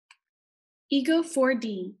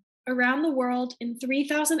EGO4D, Around the World in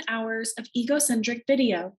 3,000 Hours of Egocentric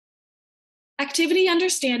Video. Activity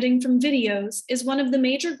understanding from videos is one of the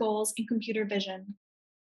major goals in computer vision.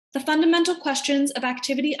 The fundamental questions of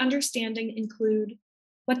activity understanding include,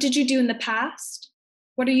 what did you do in the past?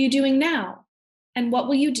 What are you doing now? And what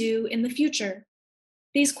will you do in the future?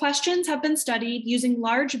 These questions have been studied using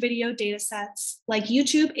large video datasets like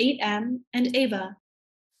YouTube 8M and AVA.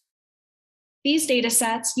 These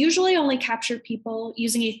datasets usually only capture people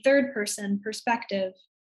using a third-person perspective.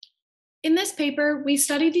 In this paper, we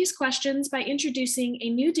studied these questions by introducing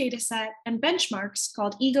a new dataset and benchmarks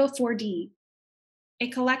called EGO4D, a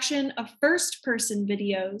collection of first-person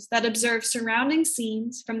videos that observe surrounding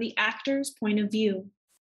scenes from the actor's point of view.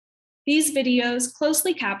 These videos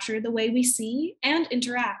closely capture the way we see and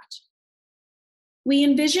interact. We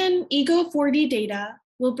envision EGO4D data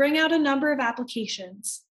will bring out a number of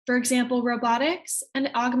applications, for example, robotics and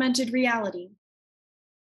augmented reality.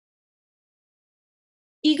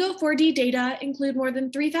 EGO4D data include more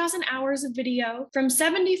than 3,000 hours of video from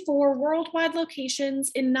 74 worldwide locations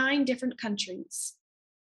in 9 different countries.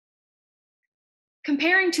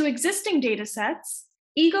 Comparing to existing datasets,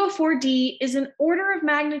 EGO4D is an order of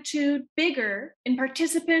magnitude bigger in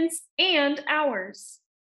participants and hours.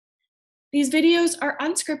 These videos are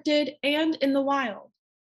unscripted and in the wild,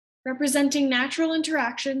 representing natural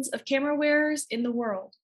interactions of camera wearers in the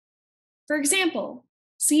world. For example,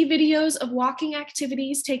 see videos of walking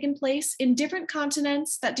activities taking place in different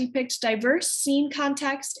continents that depict diverse scene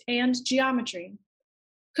context and geometry.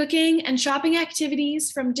 Cooking and shopping activities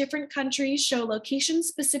from different countries show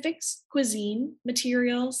location-specific cuisine,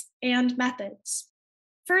 materials, and methods.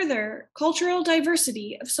 Further, cultural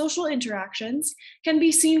diversity of social interactions can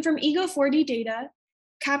be seen from EGO4D data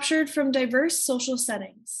captured from diverse social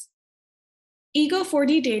settings.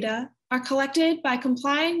 EGO4D data are collected by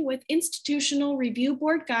complying with Institutional Review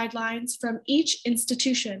Board guidelines from each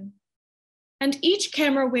institution. And each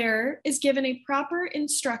camera wearer is given a proper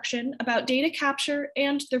instruction about data capture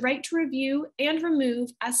and the right to review and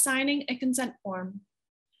remove as signing a consent form.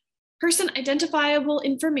 Person identifiable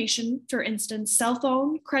information, for instance, cell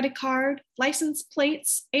phone, credit card, license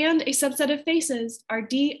plates, and a subset of faces are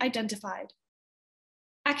de-identified.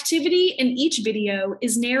 Activity in each video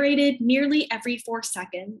is narrated nearly every 4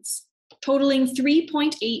 seconds, totaling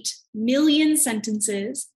 3.8 million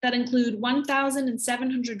sentences that include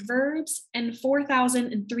 1,700 verbs and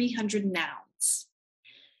 4,300 nouns.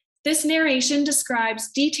 This narration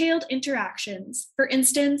describes detailed interactions, for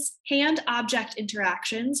instance, hand-object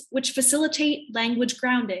interactions, which facilitate language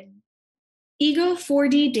grounding.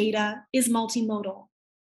 EGO4D data is multimodal.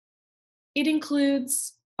 It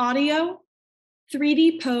includes audio,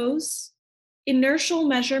 3D pose, inertial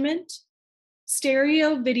measurement,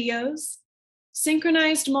 stereo videos,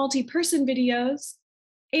 synchronized multi-person videos,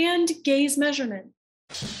 and gaze measurement.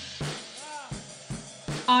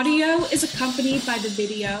 Audio is accompanied by the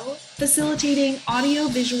video, facilitating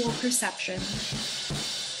audio-visual perception.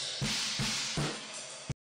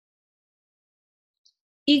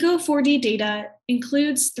 EGO4D data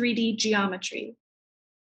includes 3D geometry.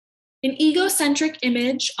 An egocentric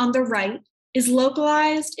image on the right is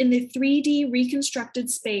localized in the 3D reconstructed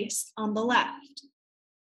space on the left.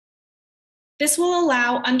 This will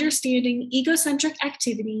allow understanding egocentric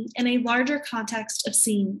activity in a larger context of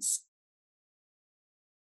scenes.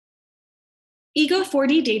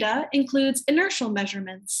 EGO4D data includes inertial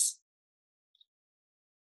measurements.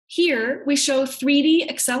 Here, we show 3D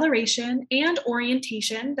acceleration and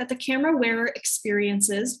orientation that the camera wearer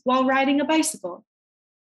experiences while riding a bicycle.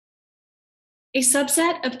 A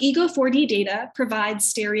subset of EGO4D data provides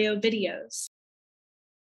stereo videos.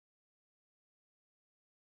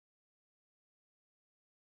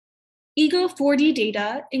 EGO4D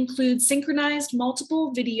data includes synchronized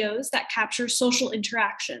multiple videos that capture social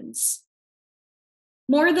interactions.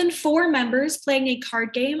 More than 4 members playing a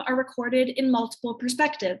card game are recorded in multiple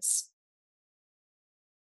perspectives.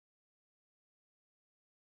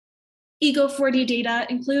 EGO4D data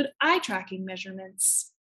include eye tracking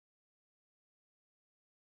measurements.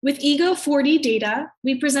 With EGO4D data,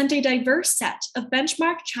 we present a diverse set of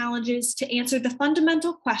benchmark challenges to answer the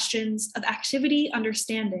fundamental questions of activity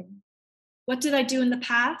understanding. What did I do in the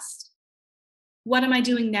past? What am I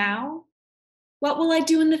doing now? What will I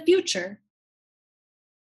do in the future?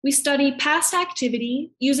 We study past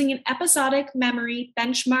activity using an episodic memory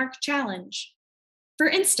benchmark challenge. For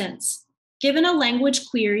instance, given a language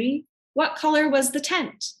query, what color was the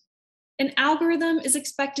tent? An algorithm is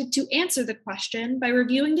expected to answer the question by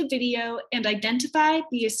reviewing the video and identify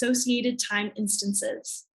the associated time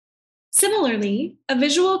instances. Similarly, a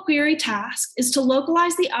visual query task is to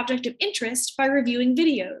localize the object of interest by reviewing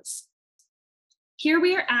videos. Here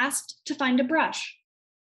we are asked to find a brush.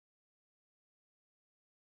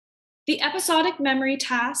 The episodic memory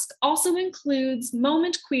task also includes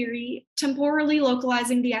moment query, temporally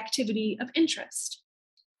localizing the activity of interest.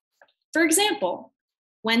 For example,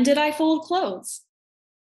 when did I fold clothes?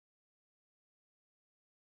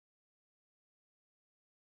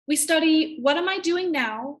 We study what am I doing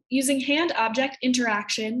now using hand-object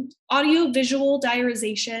interaction, audio-visual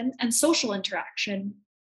diarization, and social interaction.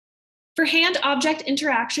 For hand-object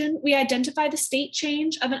interaction, we identify the state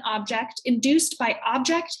change of an object induced by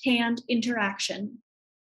object-hand interaction.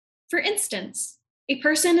 For instance, a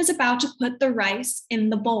person is about to put the rice in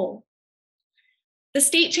the bowl. The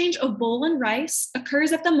state change of bowl and rice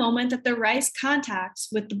occurs at the moment that the rice contacts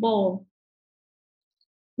with the bowl.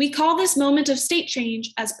 We call this moment of state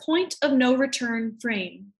change as point of no return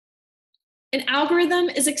frame. An algorithm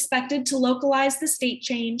is expected to localize the state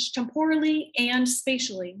change temporally and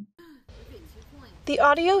spatially. The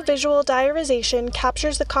audio-visual diarization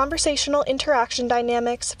captures the conversational interaction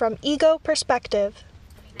dynamics from ego perspective.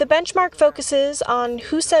 The benchmark focuses on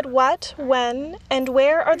who said what, when, and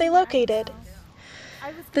where are they located.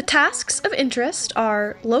 The tasks of interest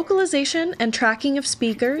are localization and tracking of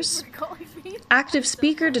speakers, active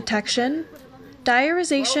speaker detection,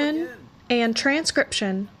 diarization, and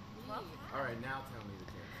transcription.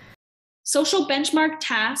 Social benchmark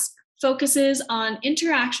task focuses on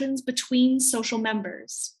interactions between social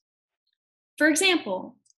members. For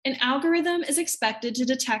example, an algorithm is expected to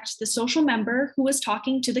detect the social member who was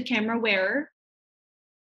talking to the camera wearer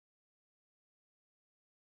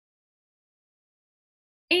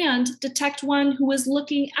and detect one who was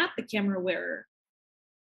looking at the camera wearer.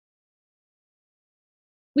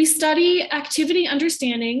 We study activity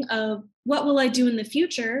understanding of what will I do in the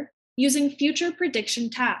future using future prediction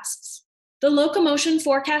tasks. The locomotion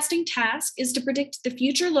forecasting task is to predict the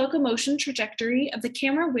future locomotion trajectory of the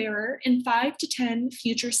camera wearer in 5 to 10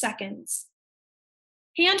 future seconds.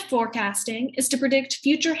 Hand forecasting is to predict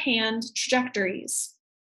future hand trajectories.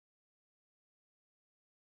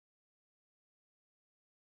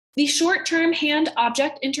 The short-term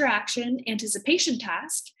hand-object interaction anticipation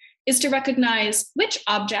task is to recognize which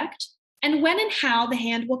object and when and how the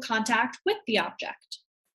hand will contact with the object.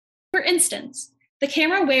 For instance, the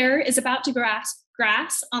camera wearer is about to grasp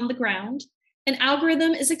grass on the ground. An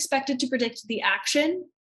algorithm is expected to predict the action,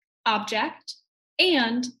 object,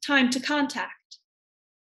 and time to contact.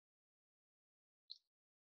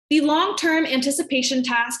 The long-term anticipation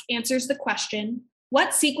task answers the question,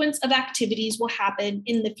 what sequence of activities will happen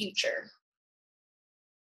in the future?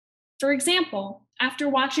 For example, after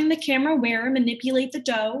watching the camera wearer manipulate the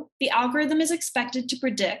dough, the algorithm is expected to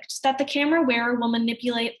predict that the camera wearer will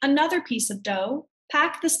manipulate another piece of dough,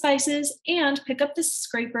 pack the spices, and pick up the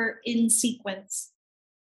scraper in sequence.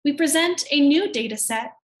 We present a new data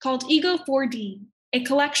set called EGO4D, a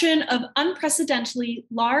collection of unprecedentedly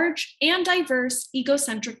large and diverse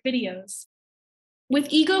egocentric videos. With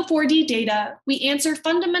EGO4D data, we answer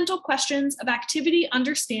fundamental questions of activity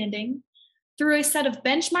understanding through a set of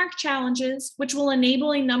benchmark challenges, which will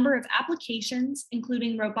enable a number of applications,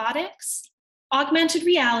 including robotics, augmented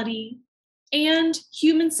reality, and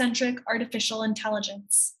human-centric artificial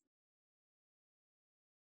intelligence.